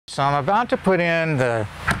So I'm about to put in the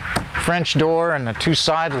French door and the two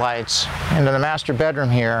side lights into the master bedroom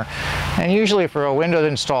here. And usually for a window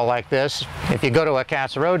install like this, if you go to a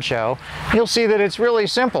Katz Roadshow, you'll see that it's really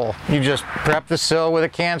simple. You just prep the sill with a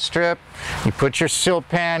can strip, you put your sill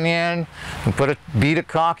pan in, you put a bead of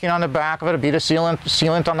caulking on the back of it, a bead of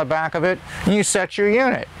sealant on the back of it, and you set your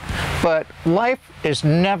unit. But life is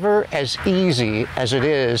never as easy as it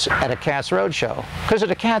is at a Katz Roadshow. Because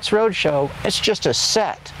at a Katz Roadshow, it's just a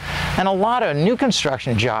set. And a lot of new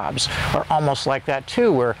construction jobs are almost like that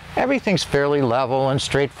too, where everything's fairly level and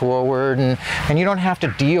straightforward, and you don't have to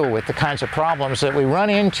deal with the kinds of problems that we run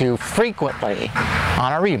into frequently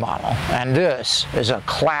on a remodel. And this is a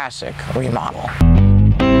classic remodel.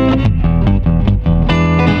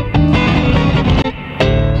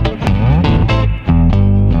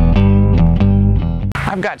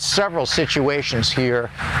 I've got several situations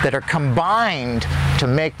here that are combined to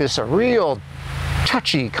make this a real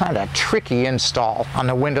touchy, kind of tricky install on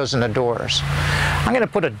the windows and the doors. I'm going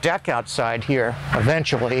to put a deck outside here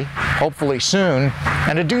eventually, hopefully soon,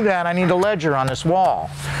 and to do that I need a ledger on this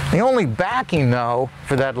wall. The only backing though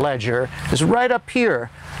for that ledger is right up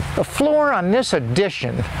here. The floor on this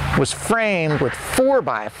addition was framed with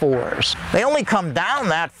 4x4s. They only come down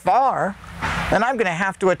that far, and I'm going to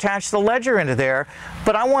have to attach the ledger into there,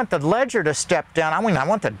 but I want the ledger to step down. I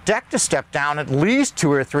want the deck to step down at least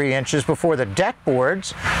 2 or 3 inches before the deck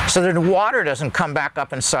boards so that the water doesn't come back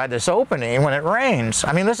up inside this opening when it rains.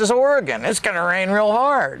 I mean, this is Oregon. It's going to rain real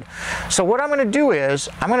hard. So what I'm going to do is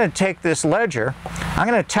I'm going to take this ledger, I'm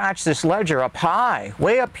going to attach this ledger up high,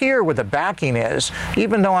 way up here where the backing is,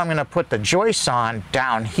 even though I'm going to put the joists on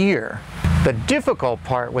down here. The difficult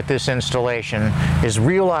part with this installation is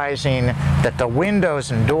realizing that the windows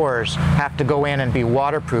and doors have to go in and be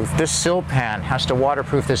waterproof. This sill pan has to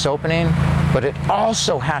waterproof this opening, but it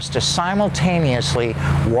also has to simultaneously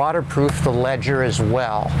waterproof the ledger as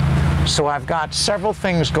well. So I've got several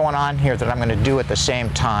things going on here that I'm going to do at the same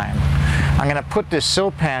time. I'm going to put this sill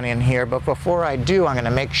pan in here, but before I do, I'm going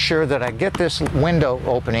to make sure that I get this window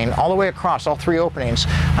opening all the way across, all 3 openings,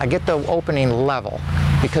 I get the opening level.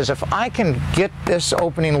 Because if I can get this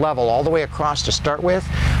opening level all the way across to start with,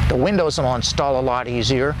 the windows will install a lot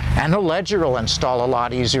easier, and the ledger will install a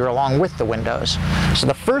lot easier along with the windows. So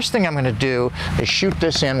the first thing I'm going to do is shoot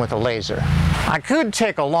this in with a laser. I could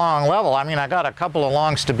take a long level. I mean, I got a couple of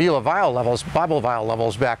long Stabila vial levels, Bible vial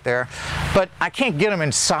levels back there, but I can't get them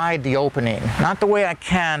inside the opening. Not the way I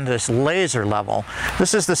can this laser level.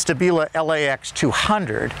 This is the Stabila LAX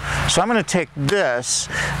 200. So I'm going to take this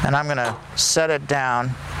and I'm going to set it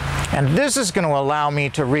down. And this is going to allow me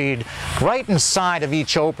to read right inside of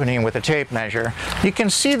each opening with a tape measure. You can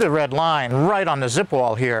see the red line right on the zip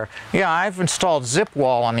wall here. Yeah, I've installed zip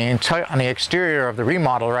wall on the exterior of the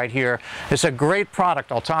remodel right here. It's a great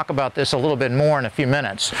product. I'll talk about this a little bit more in a few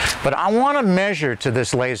minutes. But I want to measure to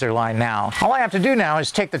this laser line now. All I have to do now is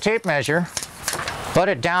take the tape measure, put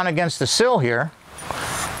it down against the sill here,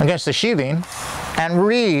 against the sheathing, and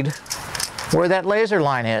read where that laser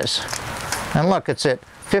line is. And look, it's at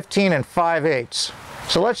 15 5/8.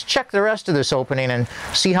 So let's check the rest of this opening and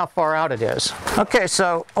see how far out it is. Okay,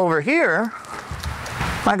 so over here,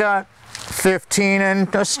 I got 15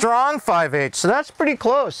 and a strong 5/8. So that's pretty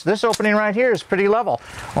close. This opening right here is pretty level.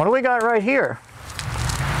 What do we got right here?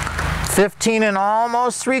 15 and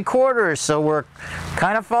almost 3/4. So we're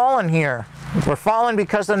kind of falling here. We're falling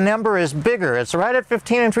because the number is bigger. It's right at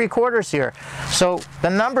 15 and 3/4 here. So the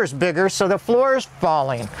number's bigger, so the floor is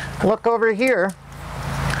falling. Look over here.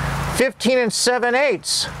 15 and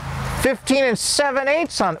 7/8. 15 and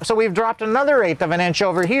 7/8 on. So we've dropped another 1/8 of an inch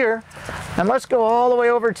over here. And let's go all the way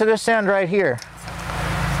over to this end right here.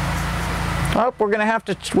 Oh, we're gonna have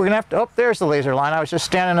to, oh, there's the laser line. I was just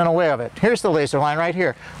standing in the way of it. Here's the laser line right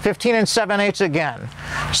here. 15 and 7/8 again.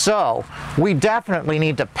 So we definitely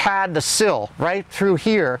need to pad the sill right through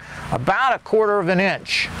here about 1/4 of an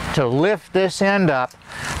inch to lift this end up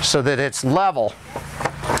so that it's level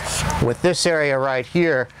with this area right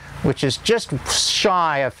here, which is just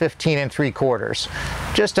shy of 15 and 3/4.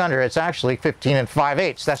 Just under, it's actually 15 and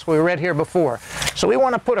 5/8. That's what we read here before. So we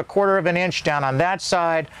want to put 1/4 of an inch down on that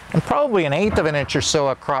side and probably 1/8 of an inch or so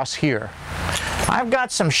across here. I've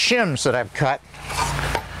got some shims that I've cut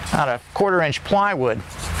out of 1/4 inch plywood.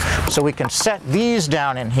 So we can set these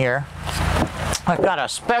down in here. I've got a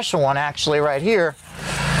special one actually right here.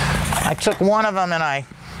 I took one of them and I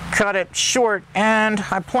cut it short and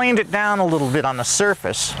I planed it down a little bit on the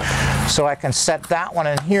surface. So I can set that one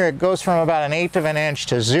in here. It goes from about 1/8 of an inch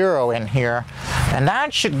to 0 in here. And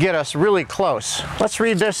that should get us really close. Let's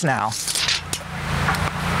read this now.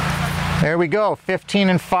 There we go, 15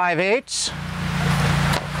 and 5/8.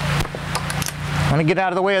 Let me get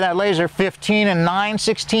out of the way of that laser. 15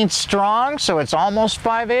 9/16 strong, so it's almost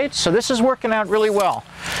 5/8. So this is working out really well.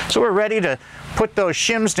 So we're ready to put those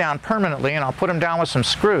shims down permanently, and I'll put them down with some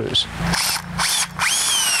screws.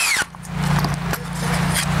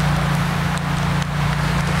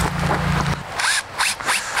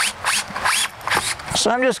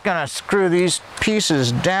 So I'm just going to screw these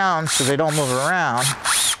pieces down so they don't move around.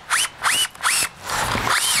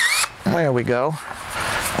 There we go.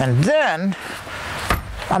 And then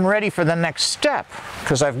I'm ready for the next step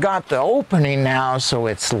because I've got the opening now so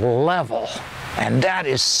it's level. And that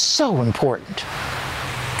is so important.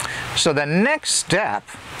 So the next step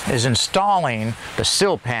is installing the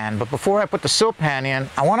sill pan, but before I put the sill pan in,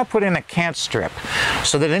 I want to put in a cant strip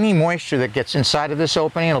so that any moisture that gets inside of this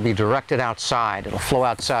opening will be directed outside, it'll flow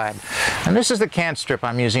outside. And this is the cant strip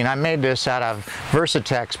I'm using. I made this out of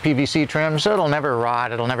Versatex PVC trim, so it'll never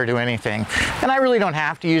rot, it'll never do anything. And I really don't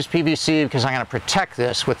have to use PVC because I'm going to protect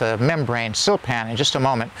this with a membrane sill pan in just a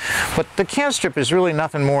moment. But the cant strip is really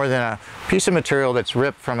nothing more than a piece of material that's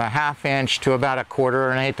ripped from a 1/2 inch to about 1/4 or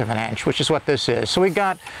 1/8 of an inch, which is what this is. So we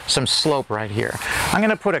got some slope right here. I'm going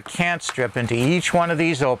to put a cant strip into each one of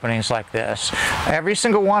these openings like this, every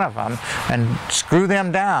single one of them, and screw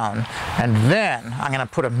them down, and then I'm going to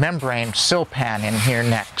put a membrane sill pan in here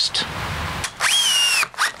next.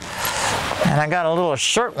 And I got a little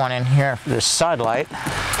short one in here for this side light.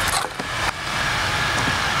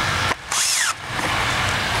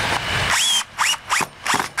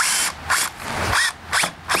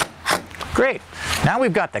 Great. Now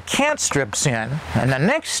we've got the cant strips in, and the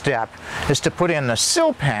next step is to put in the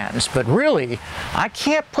sill pans, but really I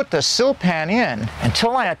can't put the sill pan in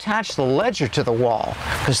until I attach the ledger to the wall,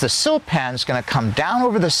 because the sill pan is going to come down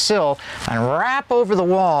over the sill and wrap over the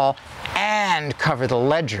wall and cover the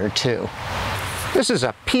ledger too. This is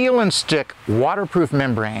a peel and stick waterproof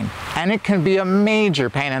membrane, and it can be a major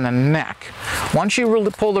pain in the neck. Once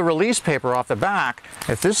you pull the release paper off the back,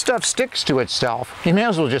 if this stuff sticks to itself, you may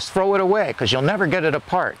as well just throw it away because you'll never get it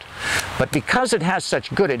apart. But because it has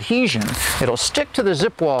such good adhesion, it'll stick to the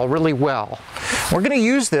zip wall really well. We're going to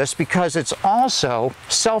use this because it's also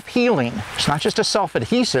self-healing. It's not just a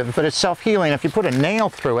self-adhesive, but it's self-healing. If you put a nail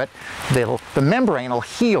through it, the membrane will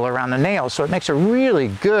heal around the nail, so it makes a really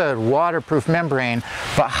good waterproof membrane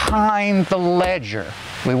behind the ledger.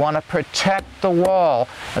 We want to protect the wall,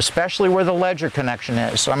 especially where the ledger connection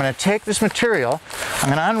is. So I'm going to take this material, I'm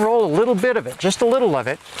going to unroll a little bit of it, just a little of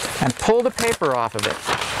it, and pull the paper off of it.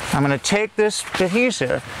 I'm going to take this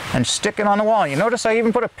adhesive and stick it on the wall. You notice I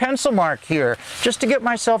even put a pencil mark here just to get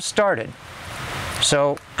myself started.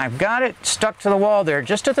 So I've got it stuck to the wall there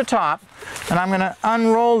just at the top, and I'm going to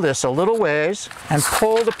unroll this a little ways and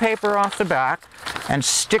pull the paper off the back and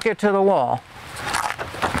stick it to the wall.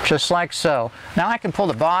 Just like so. Now I can pull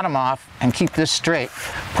the bottom off and keep this straight.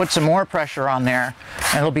 Put some more pressure on there,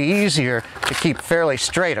 and it'll be easier to keep fairly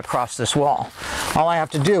straight across this wall. All I have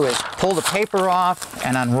to do is pull the paper off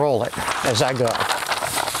and unroll it as I go.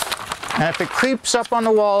 And if it creeps up on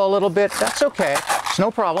the wall a little bit, that's okay. It's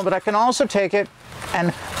no problem, but I can also take it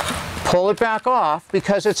and pull it back off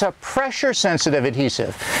because it's a pressure-sensitive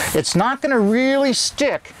adhesive. It's not going to really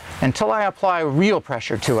stick until I apply real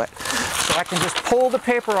pressure to it. So I can just pull the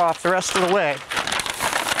paper off the rest of the way.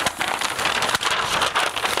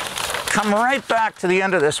 Come right back to the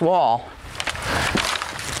end of this wall.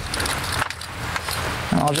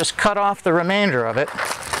 And I'll just cut off the remainder of it.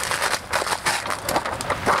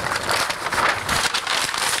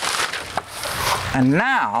 And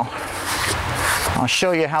now, I'll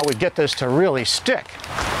show you how we get this to really stick.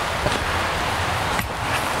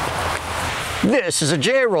 This is a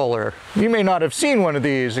J-roller. You may not have seen one of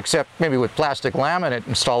these, except maybe with plastic laminate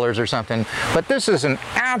installers or something, but this is an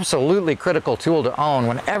absolutely critical tool to own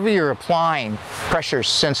whenever you're applying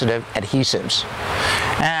pressure-sensitive adhesives.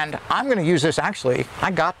 And I'm going to use this, actually,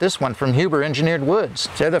 I got this one from Huber Engineered Woods.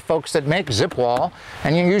 They're the folks that make zip wall,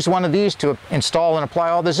 and you use one of these to install and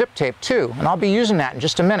apply all the zip tape too, and I'll be using that in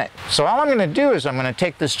just a minute. So all I'm going to do is I'm going to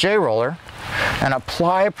take this J-roller and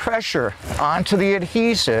apply pressure onto the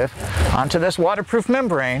adhesive, onto this waterproof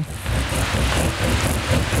membrane,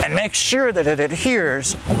 and make sure that it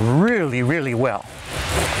adheres really, really well.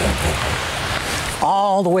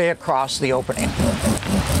 All the way across the opening.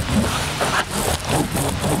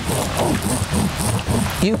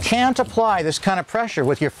 You can't apply this kind of pressure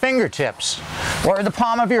with your fingertips or the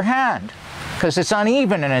palm of your hand because it's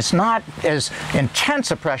uneven and it's not as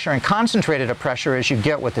intense a pressure and concentrated a pressure as you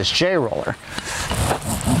get with this J-roller.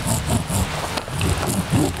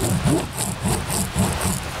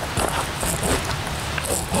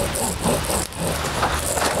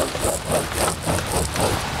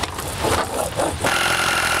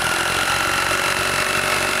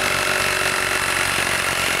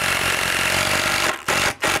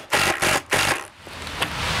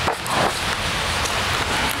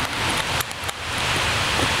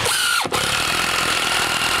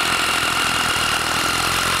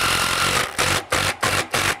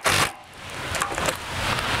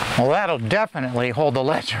 Well, that'll definitely hold the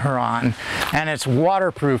ledger on, and it's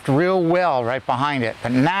waterproofed real well right behind it.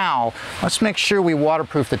 But now, let's make sure we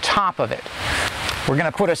waterproof the top of it. We're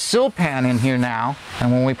going to put a sill pan in here now,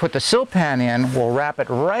 and when we put the sill pan in, we'll wrap it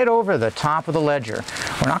right over the top of the ledger.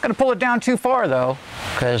 We're not going to pull it down too far though,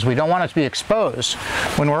 because we don't want it to be exposed.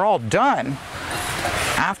 When we're all done,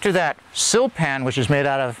 after that sill pan, which is made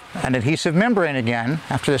out of an adhesive membrane again,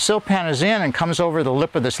 after the sill pan is in and comes over the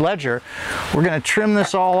lip of this ledger, we're going to trim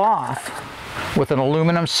this all off with an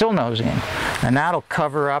aluminum sill nosing, and that'll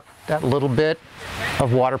cover up that little bit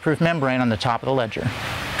of waterproof membrane on the top of the ledger.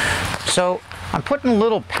 So I'm putting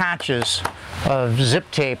little patches of zip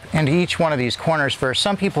tape into each one of these corners first.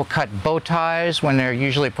 Some people cut bow ties when they're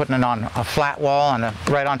usually putting it on a flat wall,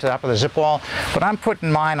 right on top of the zip wall, but I'm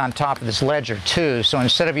putting mine on top of this ledger too. So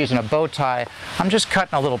instead of using a bow tie, I'm just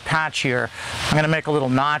cutting a little patch here. I'm going to make a little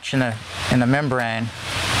notch in the membrane,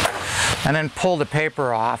 and then pull the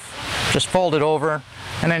paper off. Just fold it over,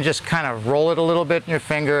 and then just kind of roll it a little bit in your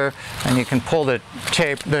finger, and you can pull the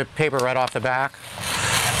paper right off the back.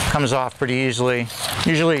 Comes off pretty easily.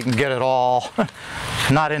 Usually you can get it all,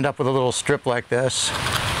 not end up with a little strip like this.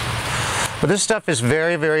 But this stuff is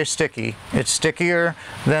very, very sticky. It's stickier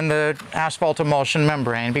than the asphalt emulsion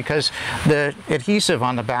membrane because the adhesive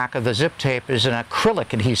on the back of the zip tape is an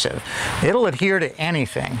acrylic adhesive. It'll adhere to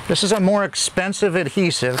anything. This is a more expensive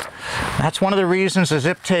adhesive. That's one of the reasons the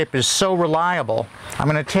zip tape is so reliable. I'm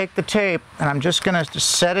going to take the tape and I'm just going to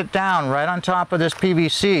set it down right on top of this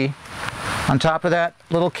PVC, on top of that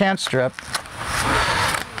little cant strip,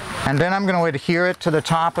 and then I'm going to adhere it to the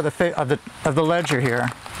top of the ledger here.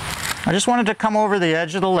 I just wanted to come over the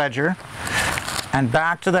edge of the ledger and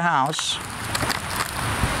back to the house,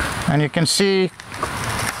 and you can see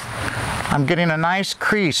I'm getting a nice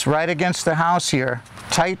crease right against the house here,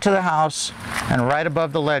 tight to the house and right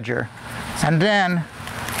above the ledger, and then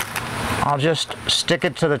I'll just stick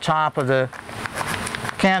it to the top of the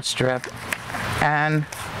cant strip and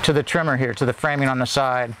to the trimmer here, to the framing on the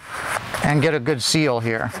side, and get a good seal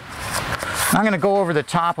here. I'm going to go over the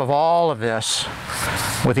top of all of this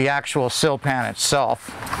with the actual sill pan itself,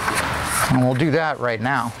 and we'll do that right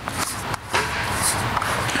now.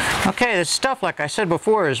 Okay, this stuff, like I said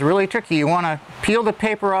before, is really tricky. You want to peel the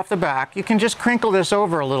paper off the back. You can just crinkle this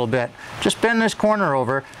over a little bit. Just bend this corner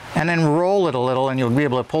over and then roll it a little, and you'll be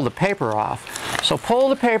able to pull the paper off. So pull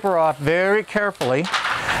the paper off very carefully,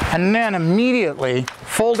 and then immediately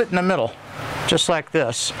fold it in the middle, just like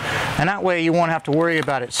this. And that way you won't have to worry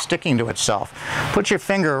about it sticking to itself. Put your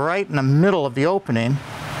finger right in the middle of the opening,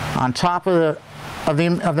 on top of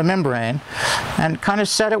the membrane, and kind of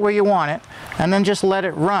set it where you want it, and then just let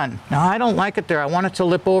it run. Now I don't like it there. I want it to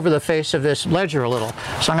lip over the face of this ledger a little.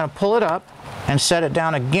 So I'm going to pull it up and set it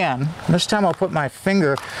down again. This time I'll put my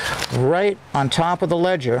finger right on top of the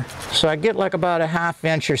ledger, so I get like about a ½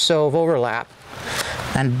 inch or so of overlap.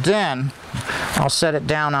 And then I'll set it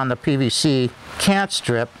down on the PVC cant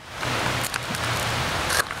strip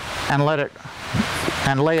and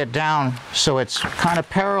lay it down so it's kind of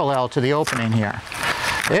parallel to the opening here.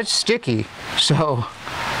 It's sticky, so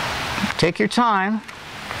take your time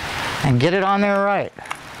and get it on there right.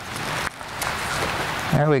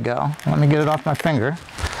 There we go. Let me get it off my finger.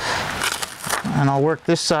 And I'll work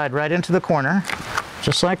this side right into the corner,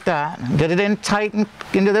 just like that. Get it in tight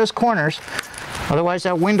into those corners, otherwise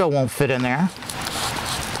that window won't fit in there.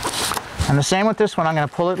 And the same with this one. I'm going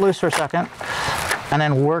to pull it loose for a second and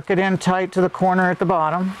then work it in tight to the corner at the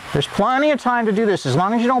bottom. There's plenty of time to do this as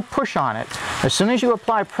long as you don't push on it. As soon as you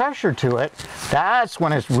apply pressure to it, that's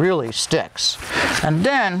when it really sticks. And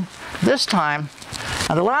then this time,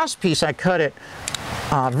 now the last piece I cut it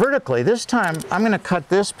vertically. This time I'm going to cut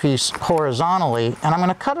this piece horizontally, and I'm going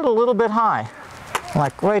to cut it a little bit high,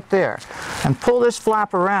 like right there, and pull this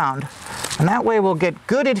flap around. And that way we'll get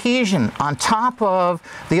good adhesion on top of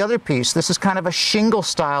the other piece. This is kind of a shingle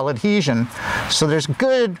style adhesion. So there's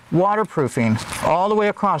good waterproofing all the way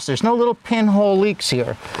across. There's no little pinhole leaks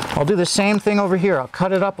here. I'll do the same thing over here. I'll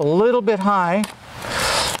cut it up a little bit high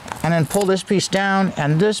and then pull this piece down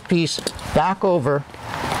and this piece back over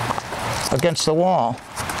against the wall.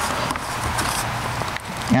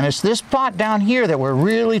 And it's this spot down here that we're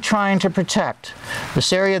really trying to protect.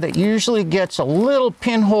 This area that usually gets a little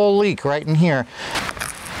pinhole leak right in here.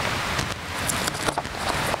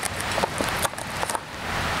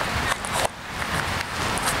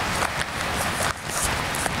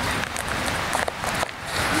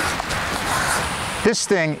 This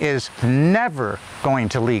thing is never going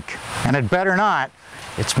to leak, and it better not.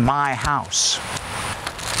 It's my house.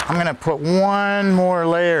 I'm going to put one more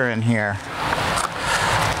layer in here.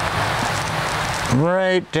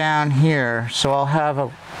 Right down here, so I'll have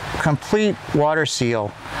a complete water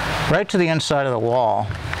seal right to the inside of the wall.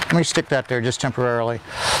 Let me stick that there just temporarily.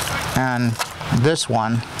 And this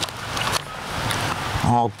one,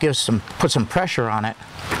 I'll put some pressure on it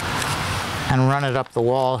and run it up the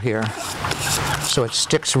wall here so it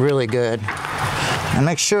sticks really good. And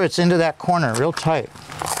make sure it's into that corner real tight.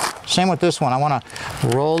 Same with this one. I want to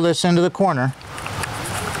roll this into the corner,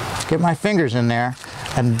 get my fingers in there,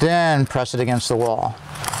 and then press it against the wall.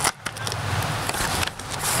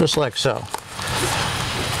 Just like so.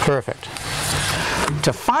 Perfect.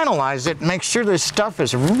 To finalize it, make sure this stuff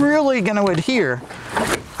is really going to adhere.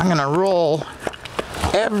 I'm going to roll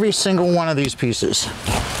every single one of these pieces.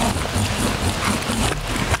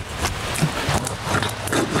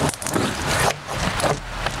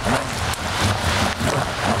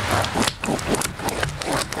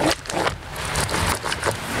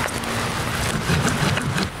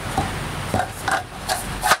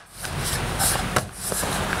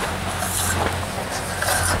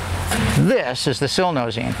 This is the sill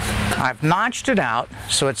nosing. I've notched it out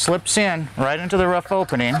so it slips in right into the rough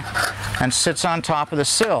opening and sits on top of the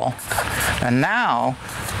sill. And now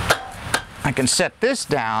I can set this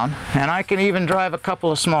down, and I can even drive a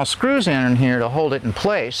couple of small screws in here to hold it in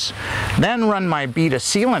place, then run my bead of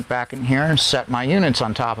sealant back in here and set my units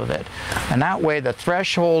on top of it. And that way the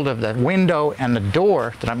threshold of the window and the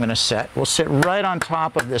door that I'm going to set will sit right on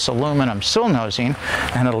top of this aluminum sill nosing,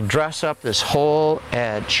 and it'll dress up this whole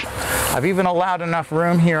edge. I've even allowed enough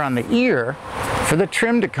room here on the ear for the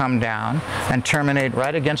trim to come down and terminate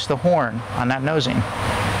right against the horn on that nosing.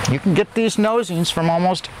 You can get these nosings from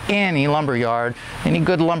almost any lumber yard, any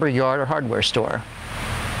good lumber yard or hardware store.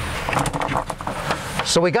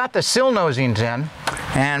 So we got the sill nosings in,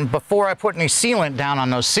 and before I put any sealant down on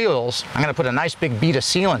those seals, I'm going to put a nice big bead of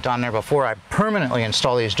sealant on there before I permanently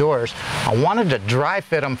install these doors. I wanted to dry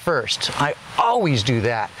fit them first. I always do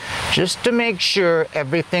that, just to make sure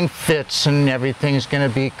everything fits and everything's going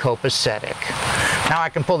to be copacetic. Now I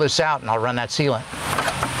can pull this out and I'll run that sealant.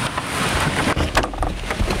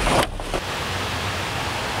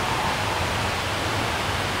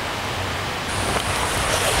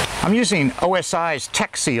 I'm using OSI's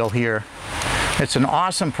Tech Seal here. It's an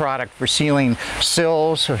awesome product for sealing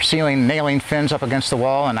sills or sealing nailing fins up against the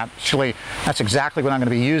wall, and actually that's exactly what I'm going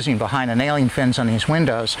to be using behind the nailing fins on these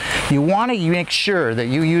windows. You want to make sure that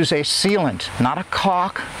you use a sealant, not a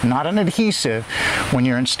caulk, not an adhesive, when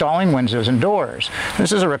you're installing windows and doors.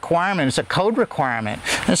 This is a requirement. It's a code requirement.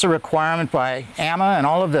 It's a requirement by AMA and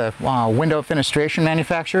all of the window fenestration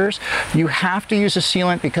manufacturers. You have to use a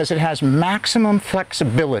sealant because it has maximum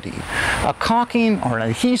flexibility. A caulking or an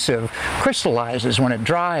adhesive crystallizes when it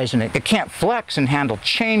dries, and it can't flex and handle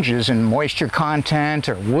changes in moisture content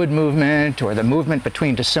or wood movement or the movement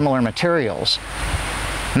between dissimilar materials.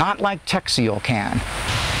 Not like Tech Seal can.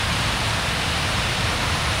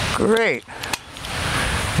 Great.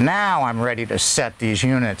 Now I'm ready to set these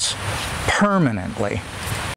units permanently.